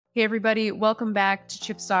Hey everybody, welcome back to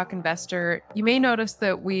Chipstock Investor. You may notice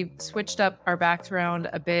that we've switched up our background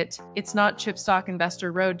a bit. It's not Chipstock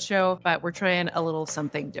Investor Roadshow, but we're trying a little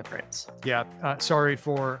something different. Yeah, sorry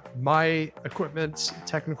for my equipment's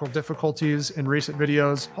technical difficulties in recent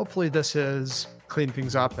videos. Hopefully this has cleaned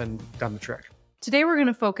things up and done the trick. Today we're going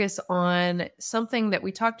to focus on something that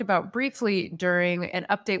we talked about briefly during an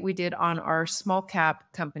update we did on our small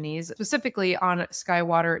cap companies, specifically on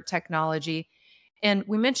SkyWater technology. And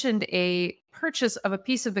we mentioned a purchase of a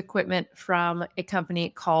piece of equipment from a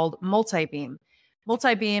company called MultiBeam.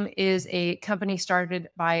 MultiBeam is a company started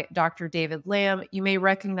by Dr. David Lamb. You may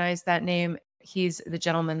recognize that name. He's the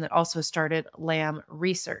gentleman that also started Lamb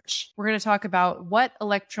Research. We're going to talk about what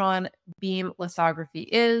electron beam lithography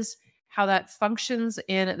is, how that functions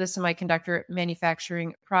in the semiconductor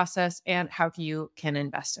manufacturing process, and how you can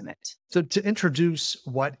invest in it. So to introduce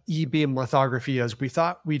what e-beam lithography is, we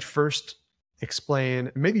thought we'd first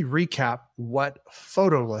explain, maybe recap what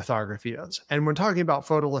photolithography is. And when talking about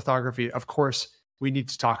photolithography, of course, we need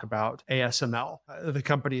to talk about ASML, the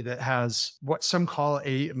company that has what some call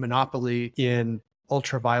a monopoly in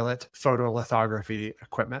ultraviolet photolithography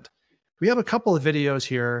equipment. We have a couple of videos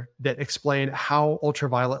here that explain how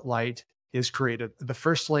ultraviolet light is created. The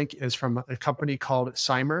first link is from a company called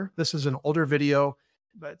Cymer. This is an older video,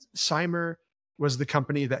 but Cymer was the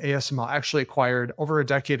company that ASML actually acquired over a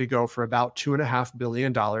decade ago for about $2.5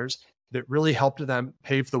 billion that really helped them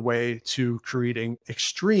pave the way to creating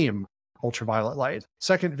extreme ultraviolet light.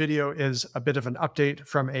 Second video is a bit of an update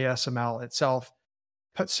from ASML itself.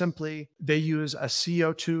 Put simply, they use a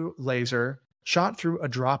CO2 laser shot through a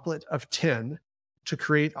droplet of tin to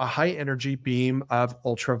create a high energy beam of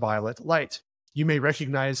ultraviolet light. You may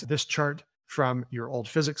recognize this chart from your old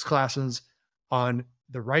physics classes. On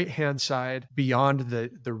the right-hand side, beyond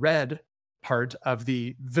the red part of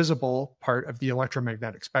the visible part of the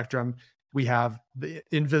electromagnetic spectrum, we have the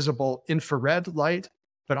invisible infrared light.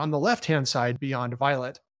 But on the left-hand side, beyond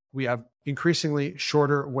violet, we have increasingly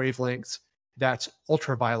shorter wavelengths. That's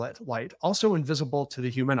ultraviolet light, also invisible to the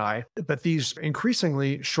human eye. But these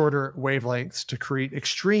increasingly shorter wavelengths to create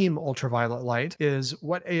extreme ultraviolet light is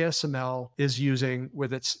what ASML is using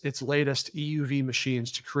with its latest EUV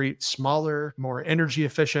machines to create smaller, more energy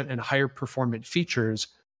efficient, and higher performant features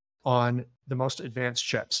on the most advanced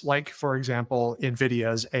chips, like, for example,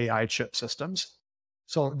 NVIDIA's AI chip systems.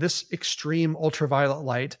 So this extreme ultraviolet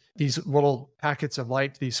light, these little packets of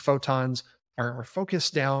light, these photons, are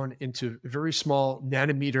focused down into very small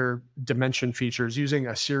nanometer dimension features using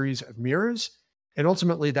a series of mirrors. And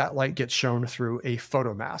ultimately, that light gets shown through a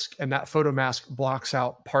photomask. And that photomask blocks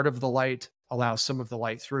out part of the light, allows some of the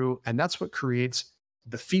light through. And that's what creates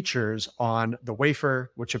the features on the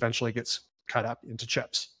wafer, which eventually gets cut up into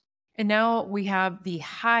chips. And now we have the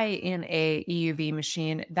high NA EUV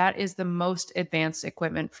machine. That is the most advanced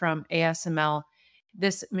equipment from ASML.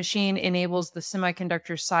 This machine enables the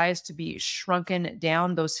semiconductor size to be shrunken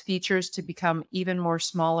down, those features to become even more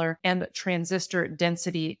smaller, and transistor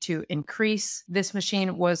density to increase. This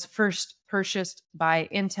machine was first purchased by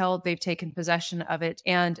Intel. They've taken possession of it,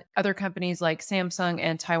 and other companies like Samsung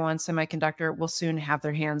and Taiwan Semiconductor will soon have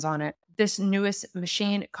their hands on it. This newest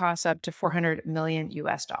machine costs up to 400 million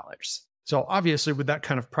US dollars. So obviously, with that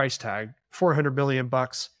kind of price tag, 400 million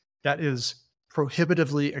bucks, that is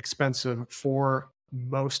prohibitively expensive for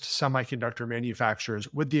most semiconductor manufacturers,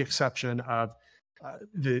 with the exception of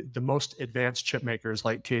the most advanced chip makers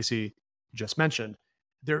like Casey just mentioned.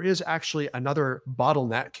 There is actually another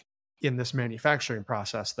bottleneck in this manufacturing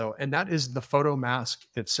process, though, and that is the photomask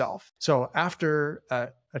itself. So after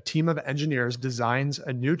a team of engineers designs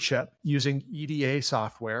a new chip using EDA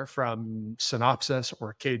software from Synopsys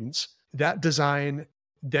or Cadence, that design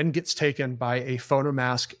then gets taken by a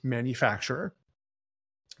photomask manufacturer.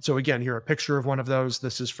 So again, here a picture of one of those.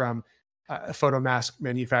 This is from a photomask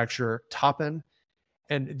manufacturer, Toppen.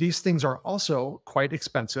 And these things are also quite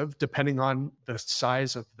expensive depending on the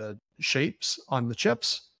size of the shapes on the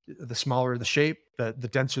chips. The smaller the shape, the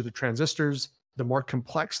denser the transistors, the more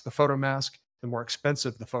complex the photomask, the more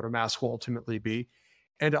expensive the photomask will ultimately be.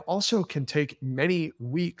 And it also can take many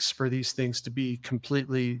weeks for these things to be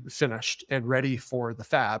completely finished and ready for the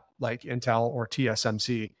fab, like Intel or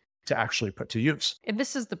TSMC, to actually put to use. And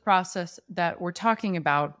this is the process that we're talking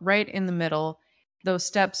about right in the middle. Those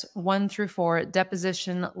steps 1 through 4,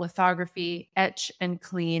 deposition, lithography, etch, and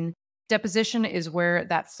clean. Deposition is where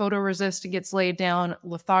that photoresist gets laid down.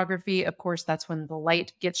 Lithography, of course, that's when the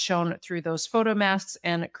light gets shown through those photomasks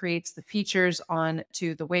and it creates the features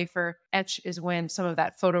onto the wafer. Etch is when some of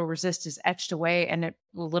that photoresist is etched away and a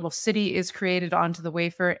little city is created onto the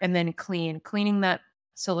wafer. And then cleaning that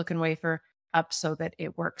silicon wafer up so that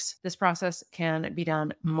it works. This process can be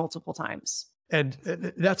done multiple times. And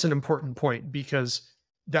that's an important point because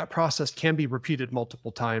that process can be repeated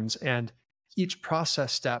multiple times, and each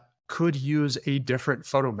process step could use a different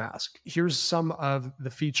photomask. Here's some of the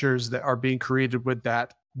features that are being created with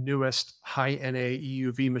that newest high NA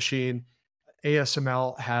EUV machine.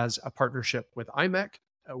 ASML has a partnership with IMEC.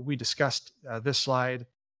 We discussed this slide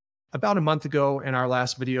about a month ago in our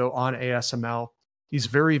last video on ASML. These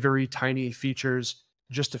very, very tiny features,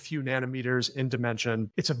 just a few nanometers in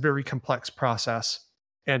dimension. It's a very complex process.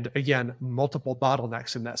 And again, multiple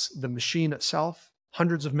bottlenecks in this. The machine itself,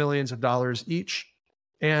 hundreds of millions of dollars each,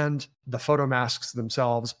 and the photomasks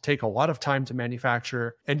themselves take a lot of time to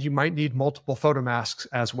manufacture, and you might need multiple photomasks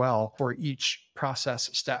as well for each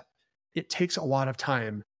process step. It takes a lot of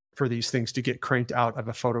time for these things to get cranked out of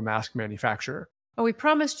a photomask manufacturer. Well, we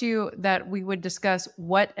promised you that we would discuss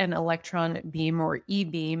what an electron beam or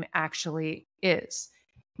E-beam actually is.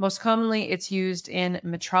 Most commonly, it's used in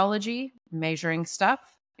metrology, measuring stuff,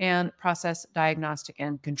 and process diagnostic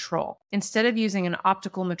and control. Instead of using an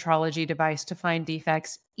optical metrology device to find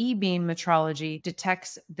defects, E-beam metrology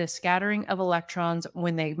detects the scattering of electrons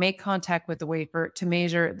when they make contact with the wafer to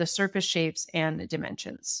measure the surface shapes and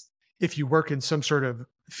dimensions. If you work in some sort of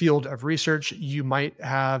field of research, you might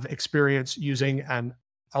have experience using an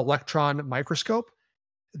electron microscope.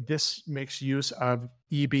 This makes use of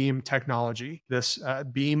E-beam technology. This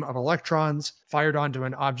beam of electrons fired onto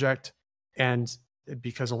an object, and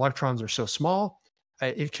because electrons are so small,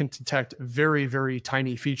 it can detect very, very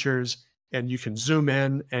tiny features, and you can zoom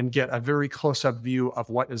in and get a very close-up view of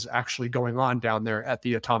what is actually going on down there at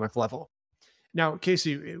the atomic level. Now,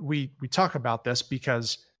 Casey, we talk about this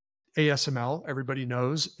because ASML, everybody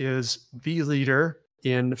knows, is the leader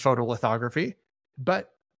in photolithography.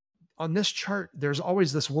 But on this chart, there's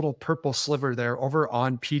always this little purple sliver there over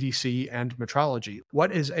on PDC and metrology.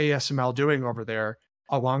 What is ASML doing over there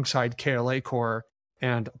alongside KLA Core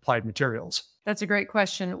and Applied Materials? That's a great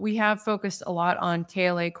question. We have focused a lot on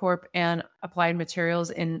KLA Corp and Applied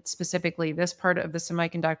Materials in specifically this part of the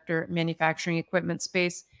semiconductor manufacturing equipment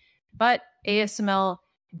space. But ASML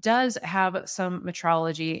does have some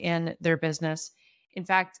metrology in their business. In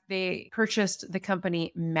fact, they purchased the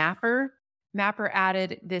company Mapper. Mapper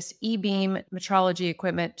added this E-beam metrology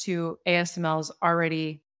equipment to ASML's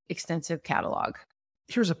already extensive catalog.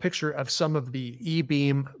 Here's a picture of some of the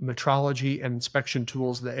E-beam metrology and inspection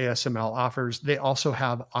tools that ASML offers. They also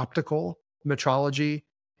have optical metrology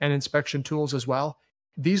and inspection tools as well.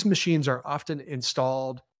 These machines are often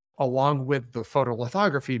installed along with the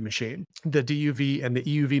photolithography machine, the DUV and the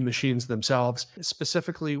EUV machines themselves.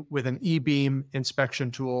 Specifically with an E-beam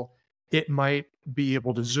inspection tool, it might be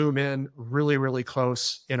able to zoom in really, really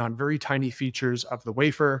close in on very tiny features of the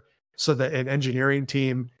wafer so that an engineering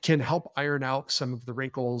team can help iron out some of the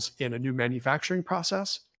wrinkles in a new manufacturing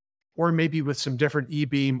process. Or maybe with some different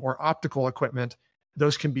E-beam or optical equipment,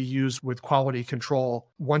 those can be used with quality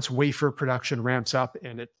control once wafer production ramps up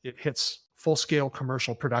and it hits full-scale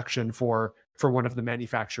commercial production for one of the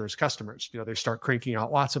manufacturer's customers. They start cranking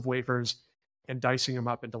out lots of wafers and dicing them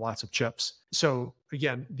up into lots of chips. So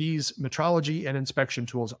again, these metrology and inspection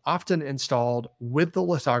tools often installed with the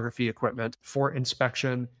lithography equipment for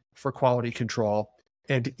inspection, for quality control,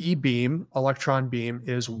 and E-beam, electron beam,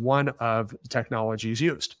 is one of the technologies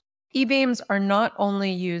used. E-beams are not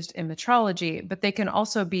only used in metrology, but they can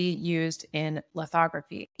also be used in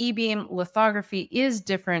lithography. E-beam lithography is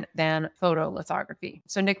different than photolithography.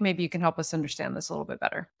 So Nick, maybe you can help us understand this a little bit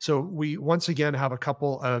better. So we once again have a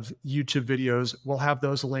couple of YouTube videos. We'll have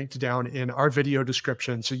those linked down in our video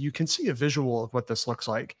description so you can see a visual of what this looks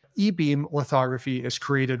like. E-beam lithography is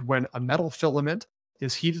created when a metal filament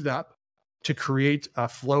is heated up to create a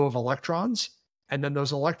flow of electrons, and then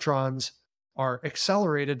those electrons are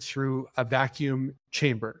accelerated through a vacuum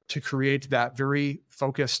chamber to create that very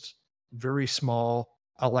focused, very small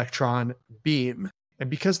electron beam. And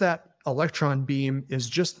because that electron beam is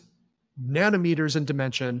just nanometers in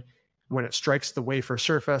dimension, when it strikes the wafer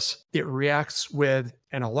surface, it reacts with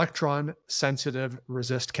an electron-sensitive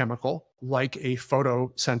resist chemical, like a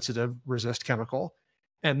photosensitive resist chemical.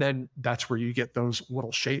 And then that's where you get those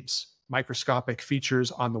little shapes, microscopic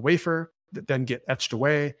features on the wafer that then get etched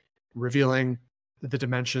away, revealing the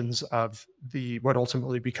dimensions of what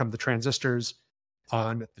ultimately become the transistors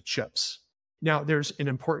on the chips. Now, there's an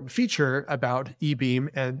important feature about E-beam,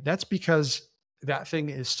 and that's because that thing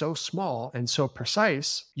is so small and so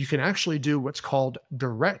precise, you can actually do what's called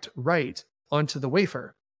direct write onto the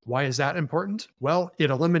wafer. Why is that important? Well, it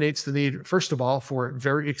eliminates the need, first of all, for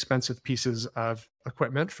very expensive pieces of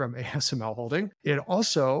equipment from ASML Holding. It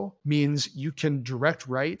also means you can direct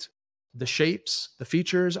write the shapes, the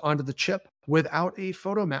features onto the chip without a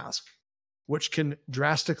photomask, which can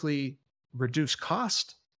drastically reduce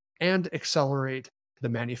cost and accelerate the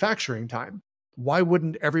manufacturing time. Why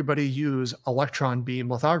wouldn't everybody use electron beam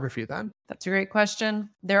lithography then? That's a great question.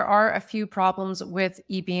 There are a few problems with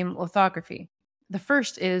e-beam lithography. The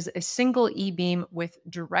first is a single e-beam with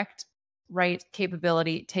direct write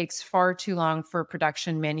capability takes far too long for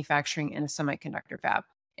production manufacturing in a semiconductor fab.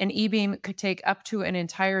 An e-beam could take up to an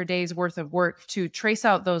entire day's worth of work to trace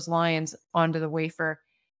out those lines onto the wafer.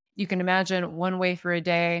 You can imagine one wafer a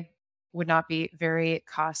day would not be very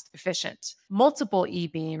cost efficient. Multiple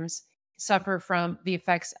e-beams suffer from the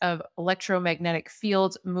effects of electromagnetic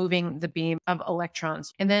fields moving the beam of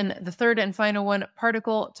electrons. And then the third and final one,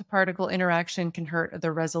 particle to particle interaction can hurt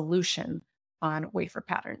the resolution on wafer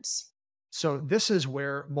patterns. So this is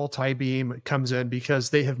where multi-beam comes in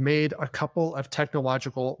because they have made a couple of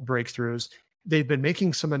technological breakthroughs. They've been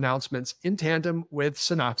making some announcements in tandem with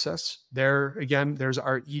Synopsys. There, again, there's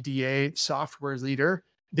our EDA software leader.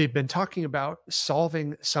 They've been talking about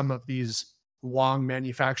solving some of these long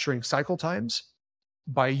manufacturing cycle times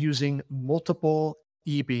by using multiple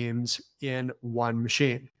e-beams in one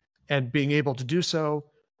machine and being able to do so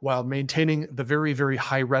while maintaining the very, very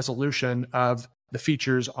high resolution of the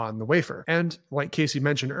features on the wafer. And like Casey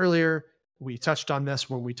mentioned earlier, we touched on this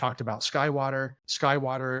when we talked about SkyWater.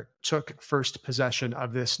 SkyWater took first possession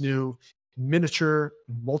of this new miniature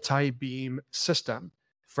multi-beam system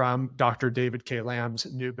from Dr. David K. Lamb's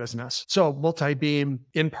new business. So multi-beam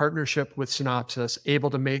in partnership with Synopsys, able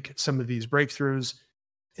to make some of these breakthroughs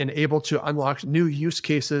and able to unlock new use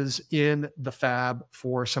cases in the fab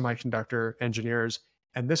for semiconductor engineers.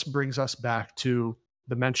 And this brings us back to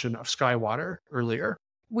the mention of SkyWater earlier.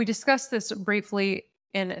 We discussed this briefly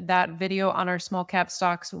in that video on our small cap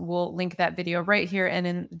stocks. We'll link that video right here and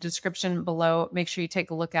in the description below. Make sure you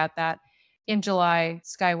take a look at that. In July,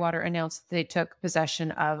 SkyWater announced that they took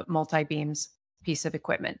possession of MultiBeam's piece of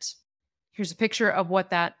equipment. Here's a picture of what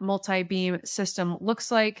that multi-beam system looks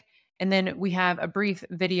like. And then we have a brief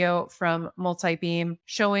video from MultiBeam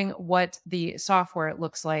showing what the software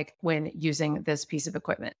looks like when using this piece of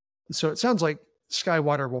equipment. So it sounds like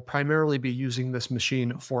SkyWater will primarily be using this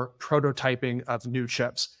machine for prototyping of new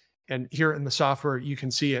chips. And here in the software, you can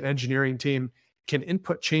see an engineering team can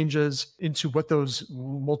input changes into what those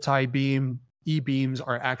multi-beam e-beams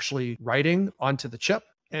are actually writing onto the chip.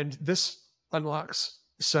 And this unlocks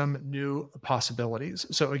some new possibilities.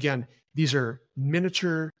 So again, these are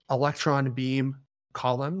miniature electron beam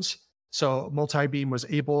columns. So multi-beam was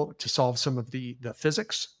able to solve some of the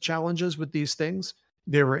physics challenges with these things.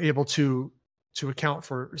 They were able to account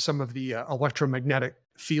for some of the electromagnetic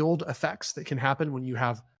field effects that can happen when you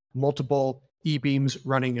have multiple e-beams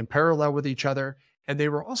running in parallel with each other. And they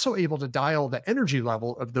were also able to dial the energy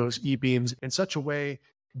level of those e-beams in such a way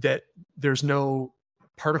that there's no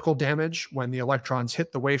particle damage when the electrons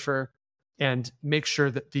hit the wafer, and make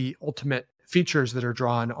sure that the ultimate features that are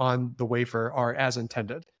drawn on the wafer are as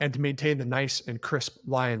intended, and to maintain the nice and crisp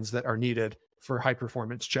lines that are needed for high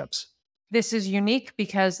performance chips. This is unique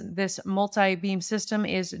because this multi-beam system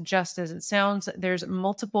is just as it sounds. There's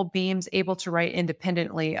multiple beams able to write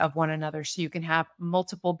independently of one another. So you can have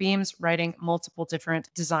multiple beams writing multiple different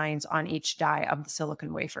designs on each die of the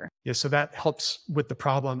silicon wafer. Yeah, so that helps with the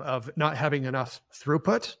problem of not having enough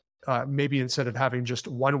throughput. Maybe instead of having just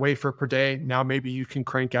one wafer per day, now maybe you can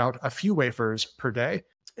crank out a few wafers per day.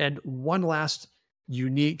 And one last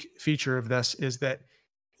unique feature of this is that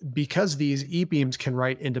because these e-beams can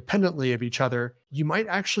write independently of each other, you might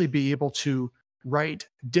actually be able to write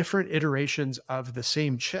different iterations of the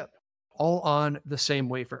same chip all on the same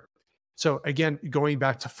wafer. So again, going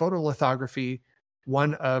back to photolithography,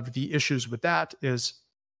 one of the issues with that is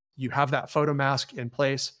you have that photomask in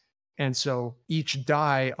place. And so each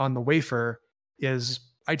die on the wafer is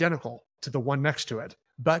identical to the one next to it.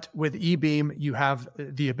 But with e-beam, you have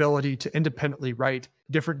the ability to independently write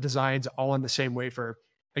different designs all on the same wafer.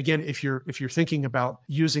 Again, if you're thinking about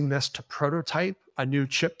using this to prototype a new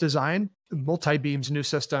chip design, MultiBeam's new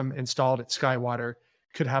system installed at SkyWater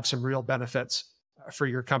could have some real benefits for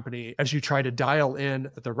your company as you try to dial in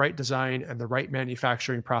the right design and the right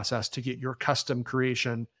manufacturing process to get your custom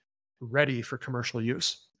creation ready for commercial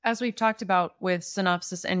use. As we've talked about with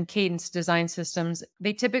Synopsys and Cadence design systems,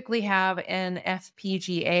 they typically have an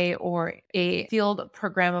FPGA or a field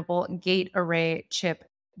programmable gate array chip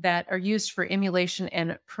that are used for emulation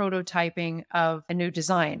and prototyping of a new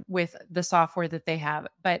design with the software that they have.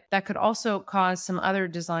 But that could also cause some other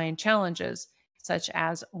design challenges. such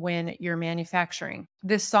as when you're manufacturing.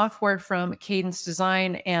 This software from Cadence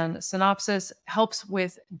Design and Synopsys helps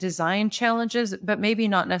with design challenges, but maybe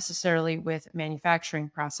not necessarily with manufacturing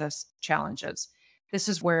process challenges. This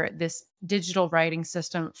is where this digital writing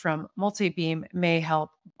system from MultiBeam may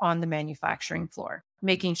help on the manufacturing floor,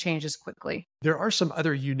 making changes quickly. There are some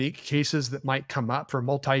other unique cases that might come up for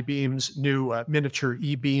MultiBeam's new miniature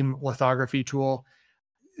e-beam lithography tool.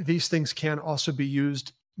 These things can also be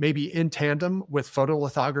used maybe in tandem with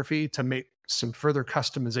photolithography to make some further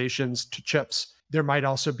customizations to chips. There might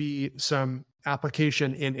also be some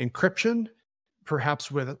application in encryption, perhaps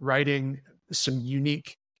with writing some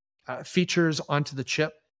unique features onto the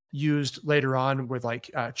chip used later on with like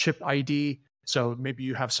chip ID. So maybe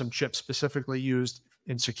you have some chips specifically used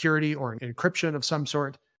in security or in encryption of some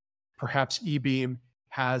sort. Perhaps e-beam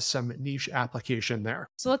has some niche application there.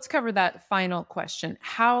 So let's cover that final question.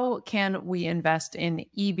 How can we invest in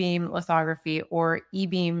e-beam lithography or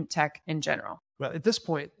e-beam tech in general? Well, at this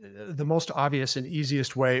point, the most obvious and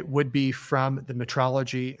easiest way would be from the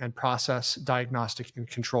metrology and process diagnostic and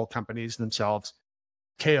control companies themselves.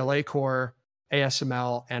 KLA Core,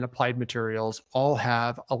 ASML, and Applied Materials all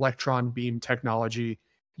have electron beam technology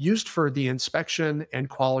used for the inspection and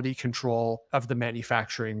quality control of the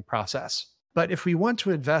manufacturing process. But if we want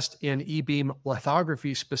to invest in e-beam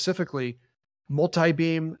lithography specifically,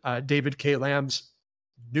 MultiBeam, David K. Lamb's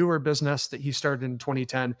newer business that he started in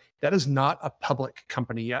 2010, that is not a public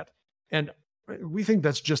company yet. And we think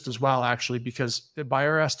that's just as well, actually, because by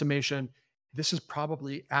our estimation, this is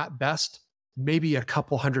probably at best maybe a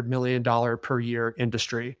couple $100 million per year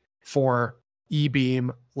industry for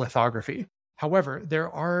e-beam lithography. However,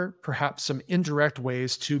 there are perhaps some indirect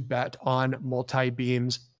ways to bet on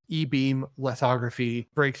MultiBeam's e-beam lithography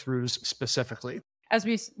breakthroughs specifically. As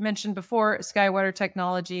we mentioned before, SkyWater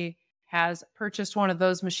Technology has purchased one of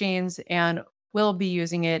those machines and will be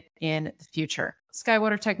using it in the future.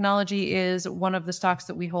 SkyWater Technology is one of the stocks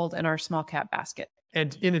that we hold in our small cap basket.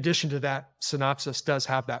 And in addition to that, Synopsys does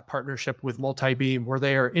have that partnership with MultiBeam where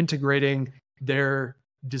they are integrating their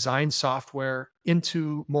design software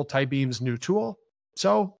into MultiBeam's new tool.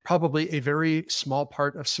 So probably a very small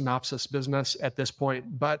part of Synopsys business at this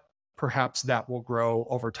point, but perhaps that will grow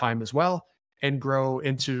over time as well and grow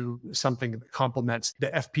into something that complements the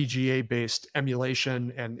FPGA-based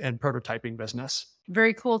emulation and prototyping business.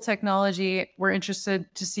 Very cool technology. We're interested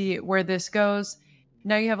to see where this goes.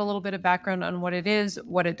 Now you have a little bit of background on what it is,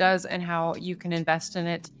 what it does, and how you can invest in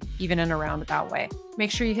it, even in a roundabout way. Make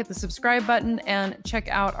sure you hit the subscribe button and check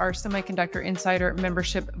out our Semiconductor Insider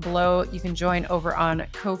membership below. You can join over on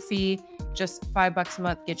Ko-fi. Just $5 a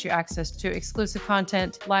month gets you access to exclusive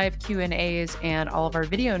content, live Q&As, and all of our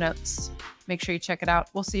video notes. Make sure you check it out.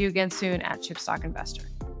 We'll see you again soon at Chipstock Investor.